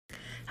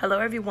Hello,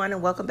 everyone,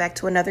 and welcome back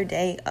to another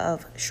day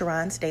of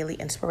Sharon's Daily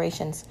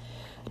Inspirations.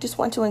 I just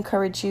want to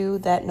encourage you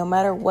that no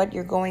matter what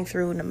you're going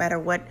through, no matter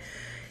what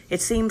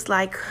it seems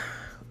like,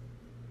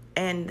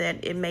 and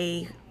that it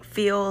may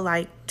feel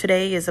like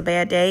today is a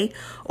bad day,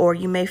 or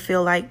you may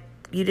feel like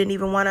you didn't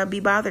even want to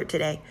be bothered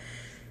today,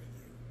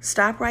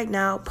 stop right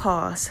now,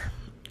 pause,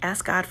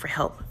 ask God for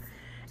help.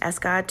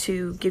 Ask God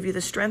to give you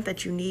the strength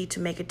that you need to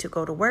make it to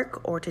go to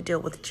work or to deal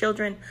with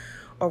children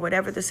or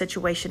whatever the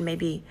situation may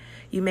be.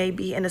 You may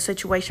be in a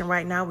situation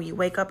right now where you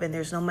wake up and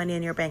there's no money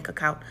in your bank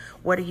account.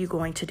 What are you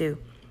going to do?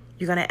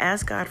 You're going to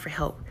ask God for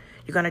help.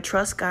 You're going to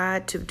trust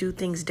God to do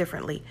things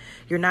differently.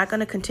 You're not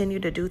going to continue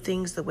to do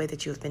things the way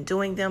that you've been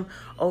doing them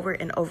over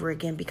and over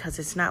again because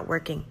it's not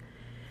working.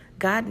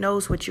 God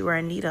knows what you are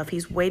in need of.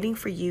 He's waiting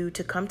for you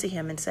to come to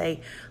him and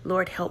say,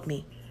 Lord, help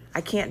me.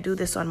 I can't do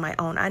this on my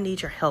own. I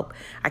need your help.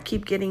 I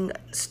keep getting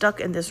stuck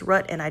in this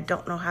rut and I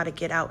don't know how to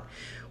get out.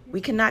 We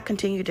cannot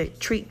continue to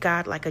treat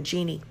God like a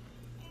genie.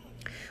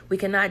 We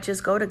cannot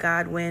just go to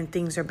God when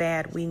things are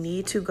bad. We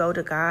need to go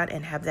to God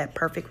and have that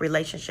perfect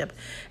relationship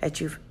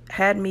that you've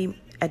heard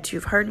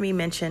me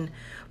mention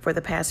for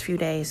the past few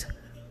days.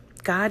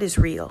 God is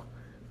real.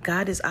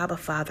 God is Abba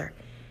Father.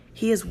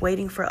 He is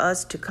waiting for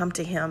us to come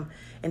to him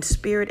in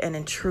spirit and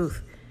in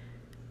truth.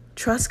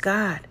 Trust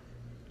God.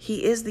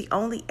 He is the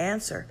only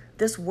answer.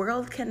 This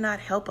world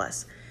cannot help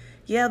us.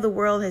 Yeah, the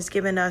world has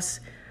given us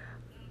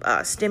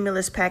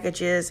stimulus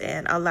packages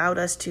and allowed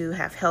us to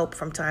have help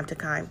from time to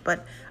time.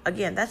 But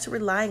again, that's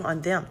relying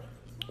on them.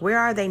 Where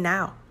are they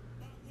now?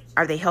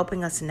 Are they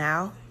helping us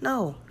now?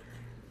 No.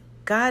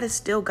 God is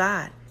still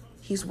God.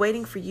 He's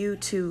waiting for you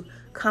to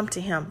come to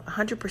him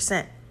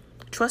 100%.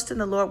 Trust in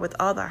the Lord with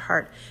all thy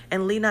heart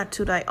and lean not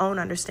to thy own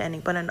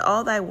understanding, but in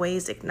all thy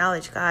ways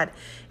acknowledge God,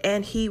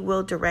 and he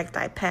will direct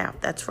thy path.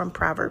 That's from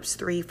Proverbs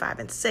 3, 5,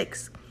 and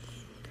 6.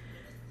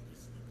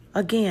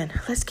 Again,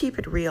 let's keep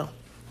it real.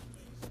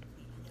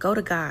 Go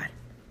to God.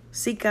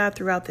 Seek God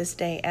throughout this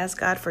day. Ask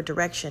God for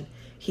direction.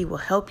 He will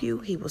help you.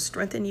 He will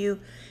strengthen you,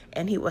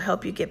 and he will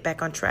help you get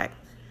back on track.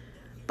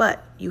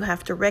 But you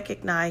have to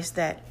recognize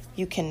that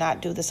you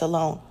cannot do this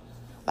alone.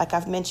 Like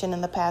I've mentioned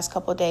in the past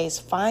couple of days,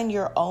 find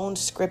your own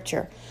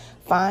scripture.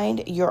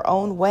 Find your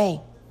own way.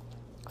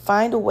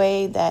 Find a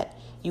way that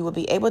you will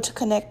be able to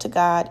connect to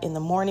God in the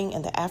morning,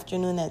 in the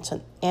afternoon,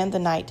 and the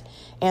night,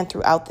 and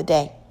throughout the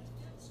day.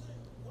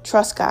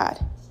 Trust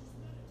God.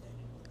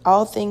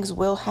 All things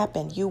will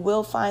happen. You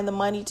will find the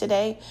money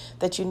today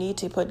that you need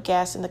to put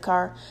gas in the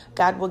car.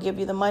 God will give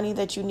you the money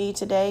that you need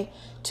today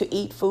to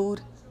eat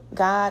food.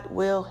 God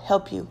will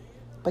help you,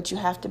 but you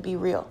have to be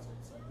real.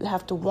 You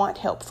have to want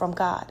help from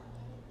God.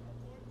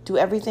 Do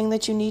everything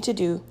that you need to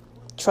do.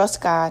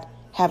 Trust God.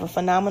 Have a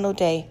phenomenal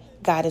day.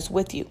 God is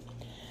with you.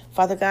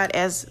 Father God,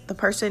 as the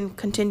person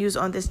continues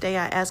on this day,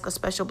 I ask a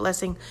special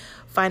blessing,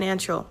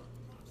 financial.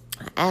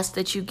 I ask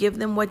that you give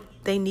them what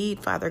they need,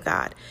 Father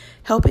God,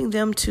 helping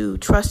them to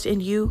trust in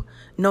you,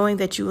 knowing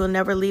that you will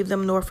never leave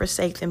them nor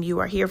forsake them. You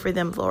are here for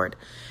them, Lord.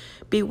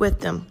 Be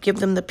with them. Give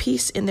them the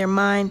peace in their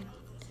mind,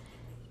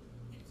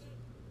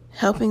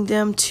 helping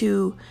them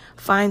to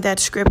find that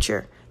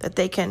scripture that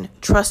they can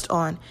trust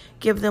on.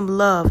 Give them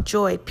love,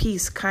 joy,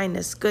 peace,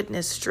 kindness,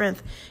 goodness,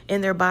 strength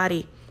in their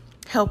body,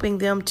 helping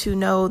them to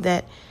know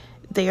that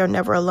they are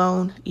never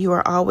alone. You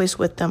are always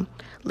with them.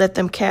 Let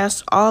them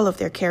cast all of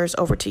their cares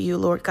over to you,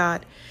 Lord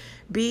God.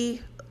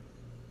 Be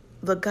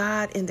the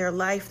God in their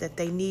life that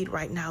they need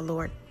right now,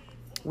 Lord.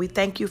 We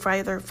thank you,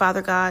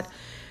 Father God,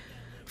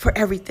 for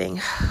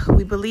everything.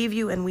 We believe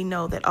you and we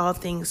know that all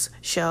things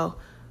shall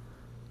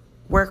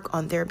work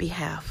on their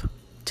behalf.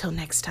 Till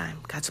next time,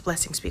 God's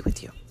blessings be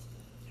with you.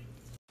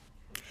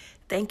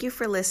 Thank you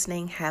for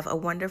listening. Have a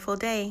wonderful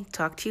day.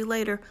 Talk to you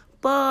later.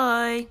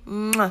 Bye.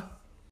 Mwah.